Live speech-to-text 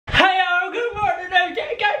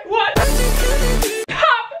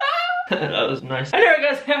That was nice. Anyway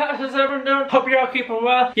guys, how's everyone doing? Hope you're all keeping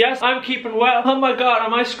well. Yes, I'm keeping well. Oh my god,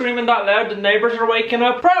 am I screaming that loud? The neighbors are waking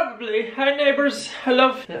up? Probably. Hi neighbors.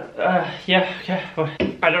 Hello. Yeah.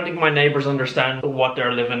 I don't think my neighbors understand what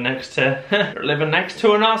they're living next to. They're living next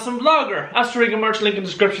to an awesome vlogger. Astroriga merch, link in the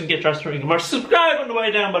description. Get your Astroriga merch. Subscribe on the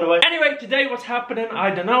way down, by the way. Anyway, today what's happening?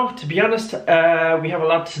 I don't know. To be honest, we have a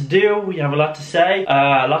lot to do. We have a lot to say.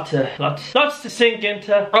 Lots to sink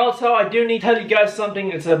into. Also, I do need to tell you guys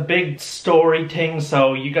something. It's a big story thing,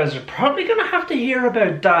 so you guys are probably gonna have to hear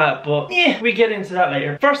about that. But yeah, we get into that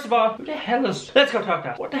later. First of all, who the hell is? Let's go talk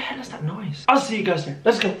that. What the hell is that noise? I'll see you guys there.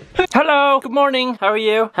 Let's go. Hello. Good morning. How are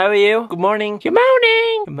you? How are you? Good morning. Good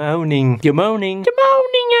morning. Good morning. Good morning. Good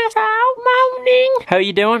morning, Astro. Morning. How are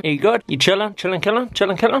you doing? Are you good? You chilling? Chilling, killing?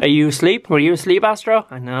 Are you asleep? Were you asleep, Astro?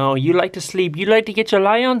 I know. You like to sleep. You like to get your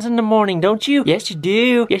lions in the morning, don't you? Yes, you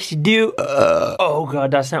do. Yes, you do. Oh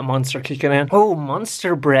god, that's that monster kicking in. Oh,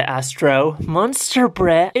 monster breath, Astro. Monster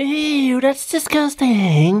breath. Ew, that's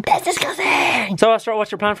disgusting. That's disgusting. So, Astro,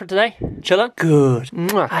 what's your plan for today? Chilling? Good.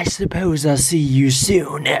 Mwah. I suppose I'll see you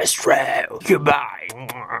soon, Astro. Goodbye.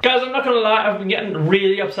 Guys, I'm not gonna lie, I've been getting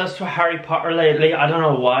really obsessed with Harry Potter lately. I don't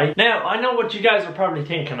know why. Now, I know what you guys are probably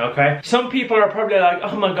thinking, okay? Some people are probably like,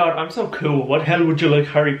 oh my god, I'm so cool. What the hell would you like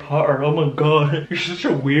Harry Potter? Oh my god, you're such a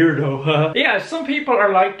weirdo, huh? Yeah, some people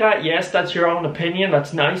are like that. Yes, that's your own opinion.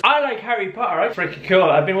 That's nice. I like Harry Potter. I'm freaking cool.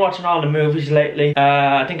 I've been watching all the movies lately.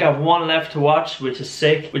 I think I have one left to watch, which is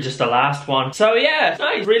sick, which is the last one. So yeah, it's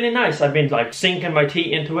nice. Really nice. I've been like sinking my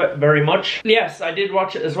teeth into it very much. Yes, I did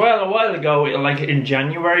watch it as well a while ago, like in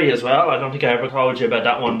January as well. I don't think I ever told you about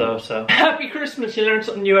that one though, so. Happy Christmas, you learn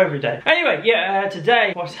something new every day. Anyway, yeah,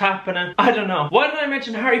 today, what's happening? I don't know. Why did I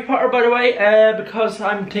mention Harry Potter, by the way? Because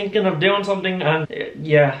I'm thinking of doing something and,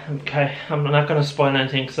 yeah, okay, I'm not gonna spoil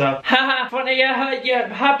anything, so. Haha, funny,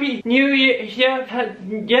 yeah, Happy New Year,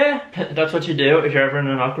 yeah. That's what you do if you're ever in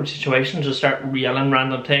an awkward situation, just start yelling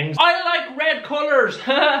random things. I like red colors,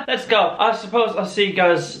 let's go. I suppose I'll see you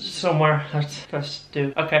guys somewhere. Let's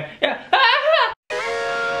do, okay, yeah.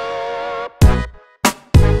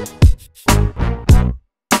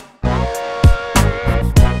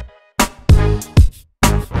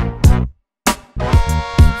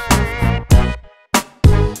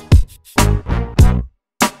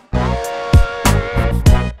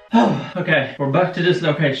 Okay, we're back to this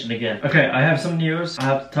location again. Okay, I have some news. I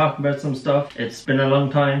have to talk about some stuff. It's been a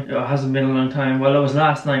long time. It hasn't been a long time. Well, it was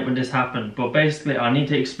last night when this happened. But basically, I need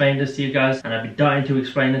to explain this to you guys. And I've been dying to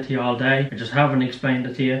explain it to you all day. I just haven't explained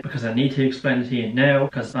it to you. Because I need to explain it to you now.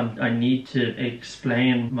 Because I need to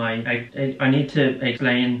explain I need to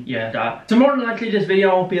explain, yeah, that. So more than likely, this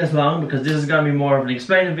video won't be as long. Because this is going to be more of an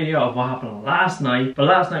explaining video of what happened last night. But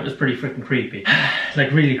last night was pretty freaking creepy.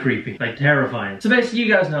 Like, really creepy. Like, terrifying. So basically,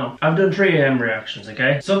 you guys know, I've done 3 AM reactions,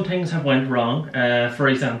 okay? Some things have went wrong. For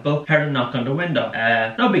example, heard a knock on the window.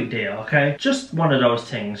 No big deal, okay? Just one of those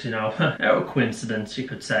things, you know, out of coincidence, you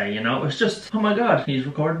could say, you know? It's just, oh my god, he's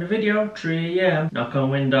recording a video, 3 AM, knock on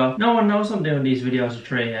window. No one knows I'm doing these videos at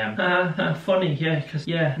 3 AM. Funny, yeah, because,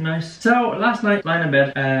 yeah, nice. So, last night, lying in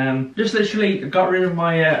bed, just literally got rid of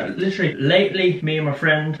my, lately, me and my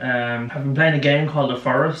friend, have been playing a game called The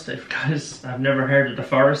Forest. If you guys have never heard of The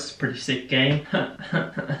Forest, pretty sick game.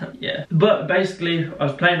 Yeah. But basically, I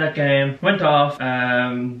was playing that game, went off,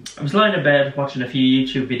 I was lying in bed watching a few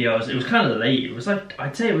YouTube videos. It was kind of late. It was like,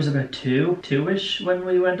 I'd say it was about 2-ish when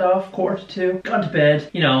we went off, 1:45. Got to bed,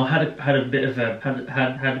 you know, had a bit of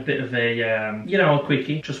a, you know, a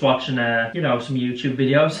quickie, just watching, you know, some YouTube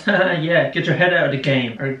videos. Yeah, get your head out of the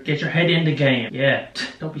game, or get your head in the game. Yeah,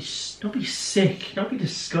 don't be sick, don't be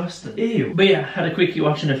disgusted. Ew. But yeah, had a quickie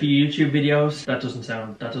watching a few YouTube videos. That doesn't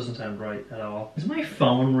sound right at all. Is my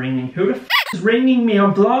phone ringing? Who the f is ringing me?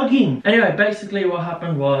 I'm vlogging. Anyway, basically what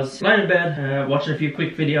happened was lying in bed, watching a few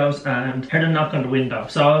quick videos and heard a knock on the window.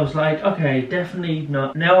 So I was like, okay, definitely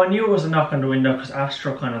not. Now I knew it was a knock on the window because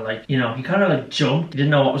Astro kind of like, you know, he kind of like jumped. He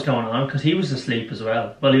didn't know what was going on because he was asleep as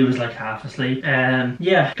well. Well, he was like half asleep.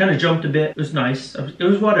 Yeah, kind of jumped a bit. It was nice. It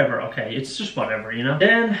was whatever. Okay, it's just whatever, you know.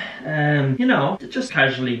 Then, you know, just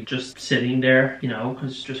casually just sitting there, you know,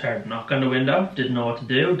 because just heard a knock on the window. Didn't know what to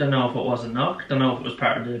do. Don't know if it was a knock. Don't know if it was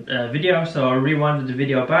part of the video. So I rewinded the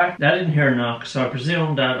video back. I didn't hear a knock, so I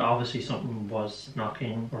presumed that obviously something was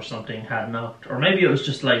knocking or something had knocked. Or maybe it was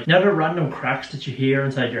just like, you know, the random cracks that you hear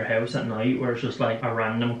inside your house at night where it's just like a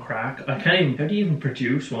random crack. I can't even, how do you even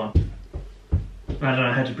produce one? I don't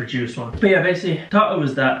know how to produce one. But yeah, basically, thought it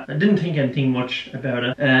was that. I didn't think anything much about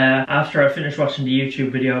it. After I finished watching the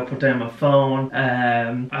YouTube video, I put down my phone.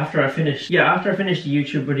 After I finished the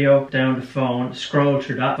YouTube video, down the phone, scrolled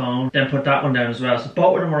through that phone, then put that one down as well. So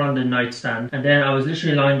both of them were on the nightstand. And then I was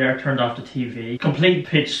literally lying there, turned off the TV. Complete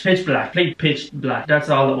pitch black. That's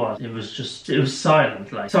all it was. It was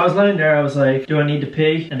silent, like. So I was lying there, I was like, do I need to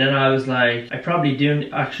pee? And then I was like, I probably do.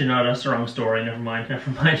 Actually, no, that's the wrong story. Never mind,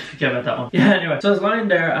 forget about that one. Yeah, anyway. So I was lying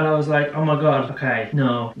there and I was like, oh my god, okay,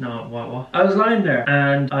 no, what? I was lying there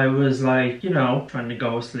and I was like, you know, trying to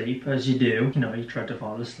go to sleep, as you do. You know, you try to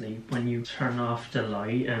fall asleep when you turn off the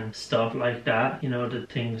light and stuff like that. You know, the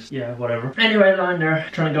things, yeah, whatever. Anyway, lying there,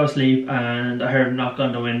 trying to go to sleep, and I heard a knock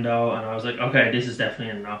on the window and I was like, okay, this is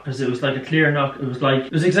definitely a knock. Because it was like a clear knock.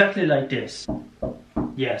 It was exactly like this.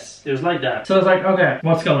 Yes, it was like that. So I was like, okay,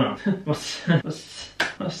 what's going on?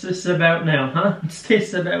 What's this about now, huh? What's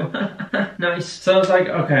this about? Nice. So I was like,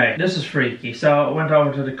 okay, this is freaky. So I went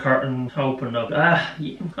over to the curtain, opened up.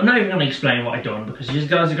 I'm not even going to explain what I done because you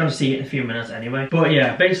guys are going to see it in a few minutes anyway. But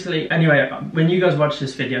yeah, basically, anyway, when you guys watch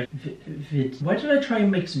this video, why did I try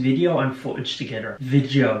and mix video and footage together?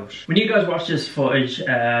 Videos. When you guys watch this footage,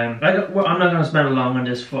 I'm not going to spend long on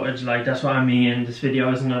this footage. Like, that's what I mean. This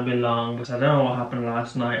video isn't going to be long because I don't know what happened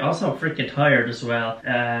last night. Also, I'm freaking tired as well.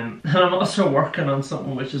 And I'm also working on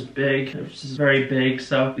something which is big, which is very big,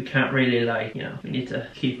 so we can't really, like, you know, we need to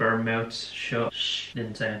keep our mouths shut. Shh,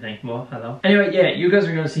 didn't say anything. Well, hello. Anyway, yeah, you guys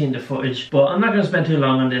are going to see in the footage, but I'm not going to spend too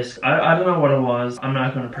long on this. I don't know what it was. I'm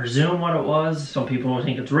not going to presume what it was. Some people will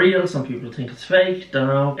think it's real, some people think it's fake, don't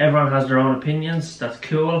know. Everyone has their own opinions. That's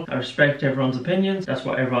cool. I respect everyone's opinions. That's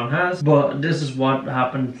what everyone has. But this is what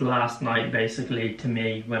happened last night, basically, to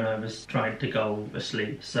me when I was trying to go to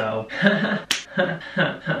sleep. So,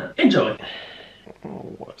 enjoy.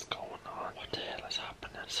 Oh, what's going on? What the hell is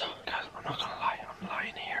happening? So, guys, I'm not gonna lie, I'm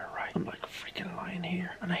lying here, right? I'm like freaking lying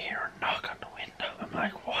here, and I hear a knock on the window. I'm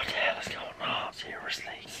like, what the hell is going on?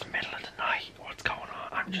 Seriously, it's the middle of the night. What's going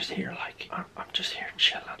on? I'm just here, like, I'm just here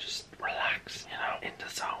chilling, just relax, you know, in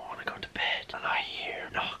the zone. I wanna go to bed, and I hear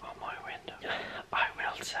a knock on my window. I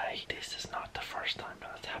will say, this is not the first time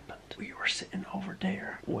that it's happened. We were sitting over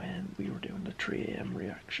there when we were doing the 3 AM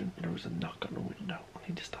reaction, and there was a knock on the window.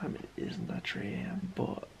 Only this time it isn't at 3 AM,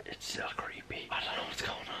 but it's still creepy. I don't know what's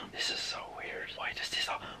going on. This is so weird. Why does this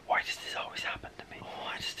always happen to me?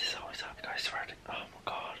 Why does this always happen? I swear to, oh my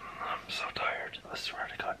god, I'm so tired. I swear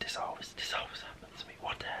to god, this always happens to me.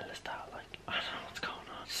 What the hell is that? Like, I don't know what's going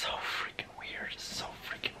on. It's so freaking weird. It's so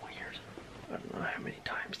freaking weird. I don't know how many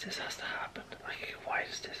times this has to happen. Like, why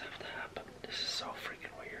does this have to happen? This is so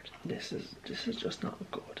freaking weird. This is just not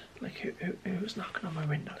good. Like, who's knocking on my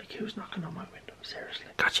window? Like, who's knocking on my window? Seriously.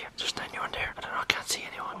 Gotcha. There's anyone there. I don't know. I can't see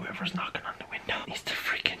anyone. Whoever's knocking on the window needs to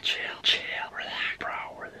freaking chill. Chill. Relax.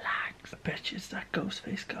 Bro, relax. I bet you it's that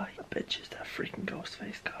Ghostface guy. I bet you it's that freaking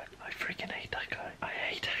Ghostface guy. I freaking hate that guy. I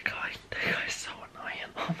hate that guy. That guy's so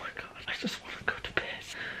annoying. Oh my god. I just want to go to bed.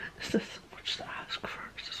 Is there so much to ask for?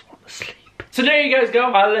 I just want to sleep. So there you guys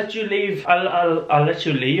go. I'll let you leave. I'll let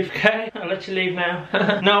you leave, okay? I'll let you leave now.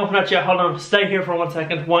 No, not yet. Hold on. Stay here for 1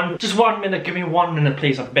 second. Just 1 minute. Give me 1 minute,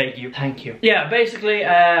 please. I beg you. Thank you. Yeah, basically,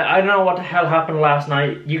 I don't know what the hell happened last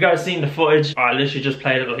night. You guys seen the footage. I literally just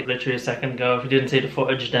played it like literally a second ago. If you didn't see the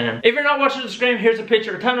footage, then if you're not watching the screen, here's a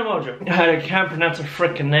picture of Tana Mongeau. I can't pronounce her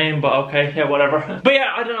freaking name, but okay, yeah, whatever. But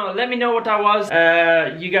yeah, I don't know. Let me know what that was.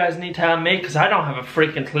 You guys need to tell me because I don't have a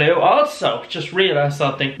freaking clue. Also, just realized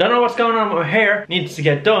something. Don't know what's going on with my hair. Needs to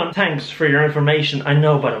get done. Thanks for your information. I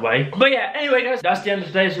know, by the way. But yeah, anyway, guys, that's the end of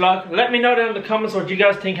today's vlog. Let me know down in the comments what you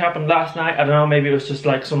guys think happened last night. I don't know. Maybe it was just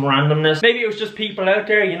like some randomness. Maybe it was just people out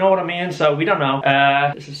there. You know what I mean? So we don't know.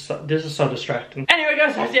 This is so distracting. Anyway,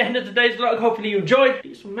 guys, that's the end of today's vlog. Hopefully you enjoyed.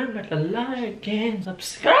 Please remember to like and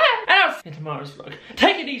subscribe. And I'll see you in tomorrow's vlog.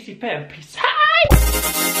 Take it easy, fam. Peace. Hi.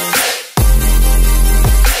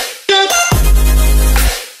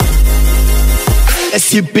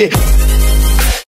 SUP